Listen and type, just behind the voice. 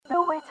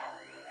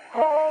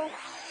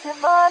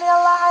The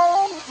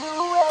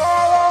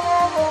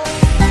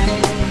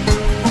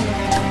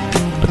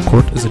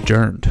court is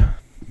adjourned.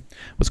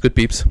 What's good,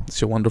 peeps?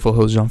 It's your wonderful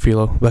host, Jean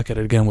Philo, back at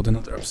it again with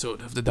another episode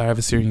of The Diary of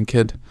a Syrian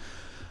Kid.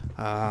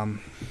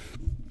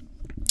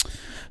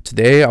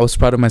 Today, I was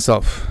proud of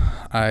myself.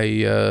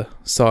 I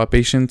saw a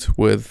patient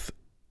with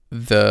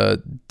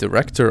the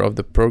director of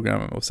the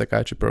program, of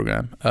psychiatry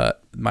program, at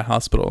my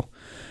hospital.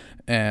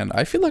 And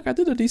I feel like I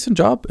did a decent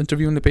job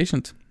interviewing the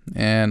patient.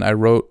 And I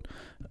wrote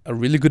a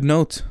really good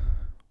note,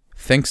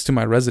 thanks to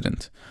my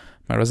resident.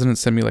 My resident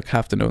sent me like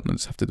half the note, and I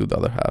just have to do the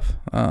other half.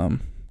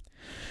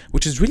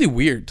 Which is really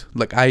weird.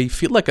 Like, I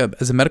feel like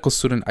as a medical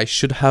student, I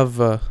shouldn't have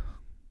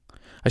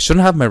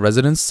my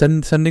residents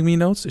sending me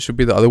notes. It should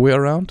be the other way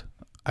around.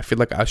 I feel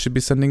like I should be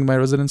sending my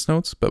residents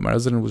notes, but my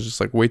resident was just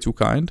like way too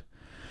kind.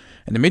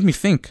 And it made me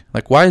think,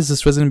 like, why is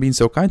this resident being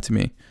so kind to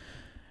me?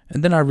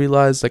 And then I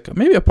realized, like,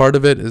 maybe a part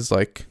of it is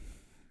like,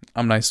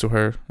 I'm nice to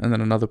her. And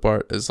then another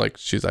part is like,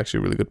 she's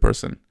actually a really good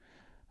person.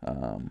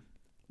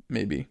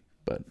 Maybe,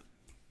 but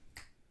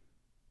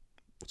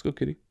let's go,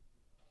 kitty.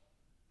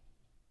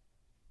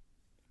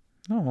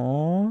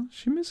 Aww,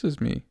 she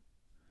misses me.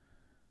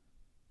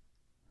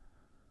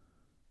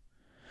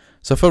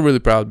 So I felt really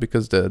proud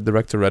because the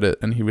director read it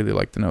and he really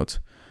liked the note.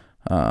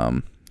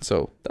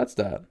 So that's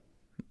that.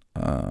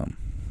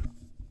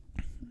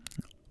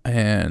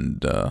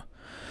 And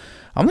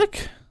I'm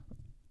like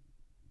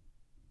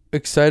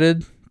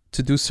excited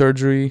to do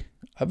surgery.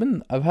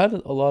 I've had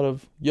a lot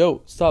of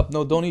stop.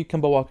 No, don't eat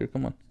Kemba Walker.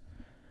 Come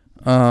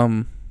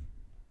on.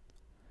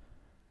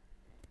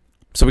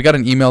 So we got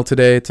an email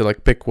today to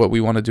like pick what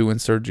we want to do in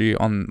surgery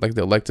on like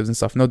the electives and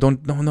stuff. No,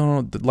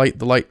 no. The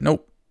light.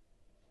 Nope.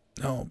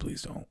 No,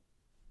 please don't.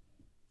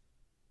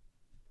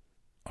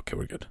 Okay,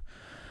 we're good.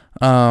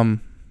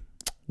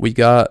 We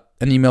got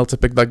an email to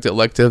pick like the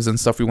electives and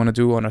stuff we want to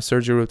do on our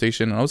surgery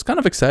rotation. And I was kind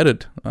of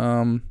excited.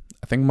 I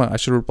think I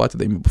should reply to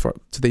the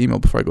email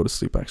before I go to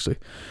sleep, actually.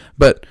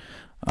 But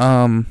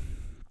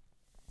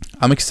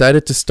I'm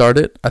excited to start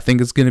it. I think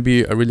it's going to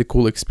be a really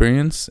cool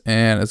experience,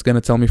 and it's going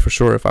to tell me for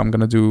sure if I'm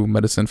going to do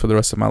medicine for the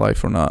rest of my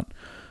life or not.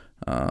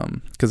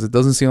 Because it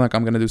doesn't seem like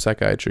I'm going to do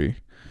psychiatry.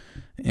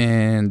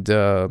 And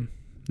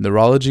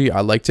neurology,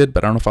 I liked it,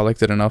 but I don't know if I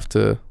liked it enough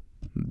to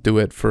do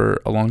it for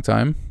a long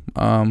time.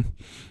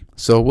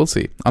 So we'll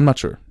see. I'm not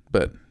sure,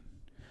 but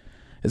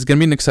it's going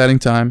to be an exciting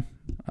time.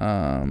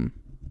 And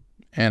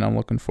I'm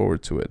looking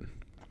forward to it.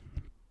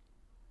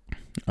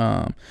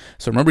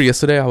 So remember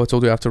yesterday how I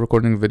told you after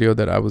recording the video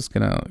that I was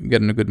gonna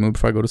get in a good mood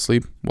before I go to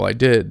sleep? Well, I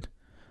did.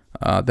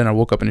 Then I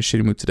woke up in a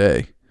shitty mood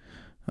today.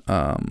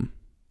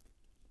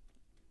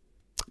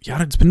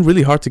 It's been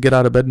really hard to get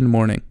out of bed in the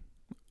morning.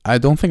 I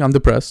don't think I'm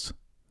depressed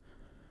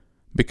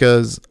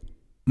because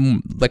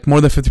like more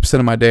than 50%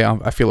 of my day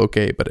I feel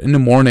okay, but in the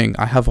morning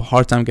I have a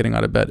hard time getting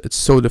out of bed. It's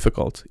so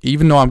difficult,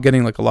 even though I'm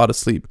getting like a lot of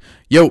sleep.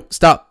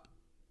 Stop.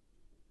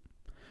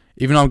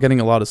 Even though I'm getting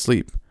a lot of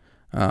sleep,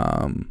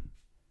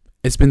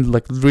 it's been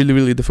like really,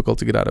 really difficult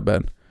to get out of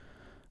bed.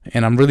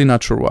 And I'm really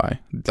not sure why.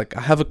 Like,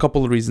 I have a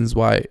couple of reasons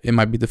why it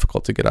might be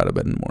difficult to get out of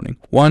bed in the morning.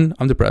 One,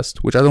 I'm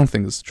depressed, which I don't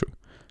think is true.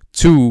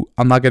 Two,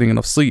 I'm not getting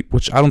enough sleep,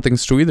 which I don't think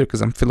is true either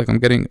because I feel like I'm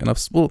getting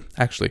enough. Well,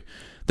 actually,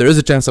 there is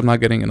a chance I'm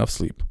not getting enough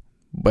sleep,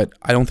 but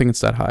I don't think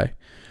it's that high.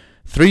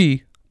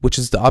 Three, which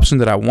is the option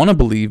that I want to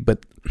believe,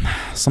 but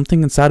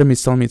something inside of me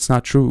is telling me it's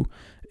not true,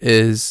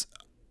 is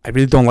I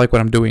really don't like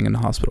what I'm doing in the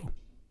hospital.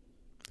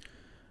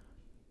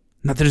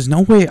 Now, there's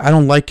no way I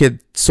don't like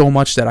it so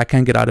much that I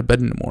can't get out of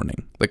bed in the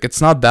morning. Like,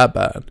 it's not that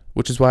bad,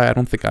 which is why I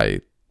don't think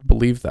I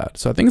believe that.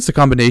 So I think it's a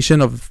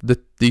combination of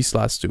these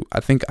last two.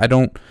 I think I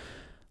don't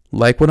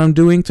like what I'm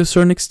doing to a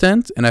certain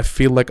extent, and I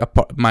feel like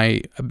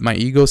my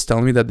ego is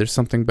telling me that there's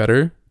something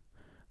better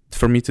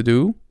for me to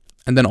do.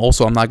 And then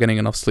also I'm not getting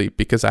enough sleep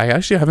because I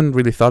actually haven't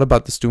really thought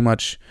about this too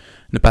much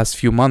in the past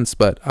few months,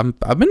 but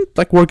I've been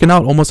like working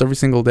out almost every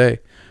single day.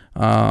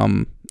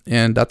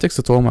 And that takes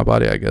a toll on my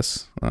body, I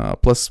guess.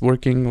 Plus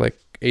working like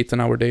 8 to 10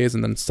 hour days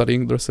and then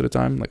studying the rest of the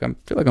time. Like, I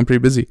feel like I'm pretty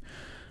busy.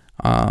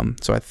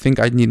 So I think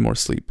I need more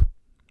sleep.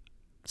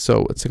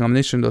 So it's a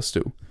combination of those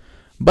two.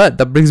 But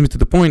that brings me to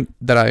the point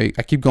that I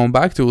keep going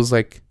back to, is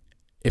like,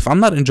 if I'm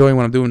not enjoying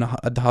what I'm doing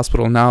at the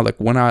hospital now, like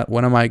when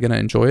am I going to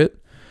enjoy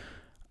it?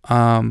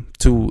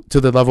 To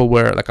the level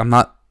where like I'm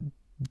not,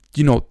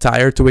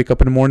 tired to wake up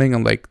in the morning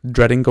and like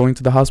dreading going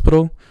to the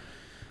hospital.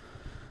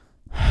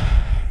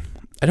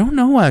 I don't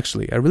know,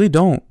 actually. I really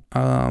don't.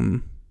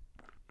 I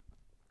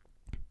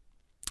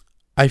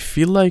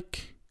feel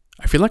like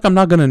I'm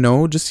not gonna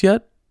know just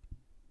yet.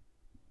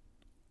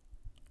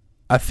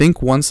 I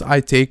think once I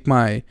finish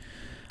my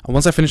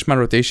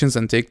rotations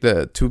and take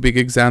the 2 big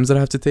exams that I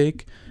have to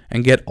take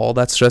and get all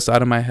that stress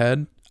out of my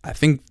head, I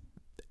think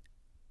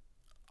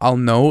I'll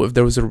know if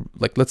there was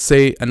let's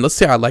say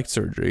I liked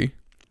surgery.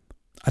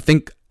 I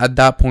think at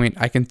that point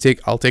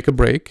I'll take a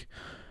break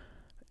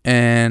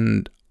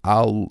and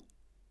I'll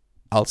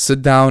I'll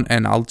sit down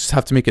and I'll just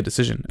have to make a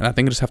decision. And I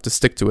think I just have to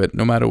stick to it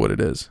no matter what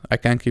it is. I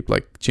can't keep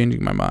like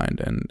changing my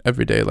mind and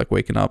every day like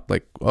waking up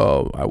like,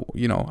 oh, I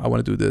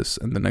want to do this.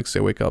 And the next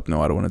day I wake up,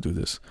 no, I don't want to do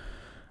this.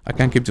 I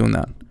can't keep doing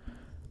that.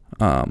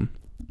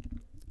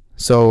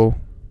 So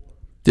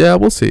yeah,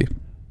 we'll see.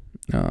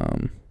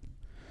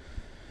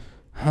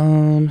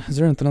 Is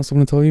there anything else I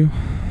want to tell you?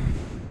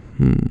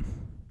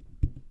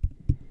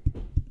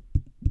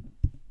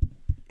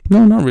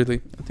 No, not really.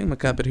 I think I'm gonna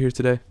cap it here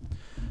today.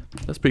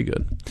 That's pretty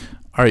good.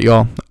 All right,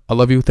 y'all. I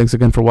love you. Thanks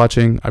again for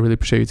watching. I really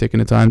appreciate you taking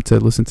the time to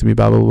listen to me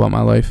babble about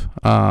my life.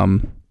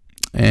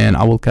 And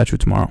I will catch you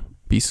tomorrow.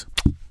 Peace.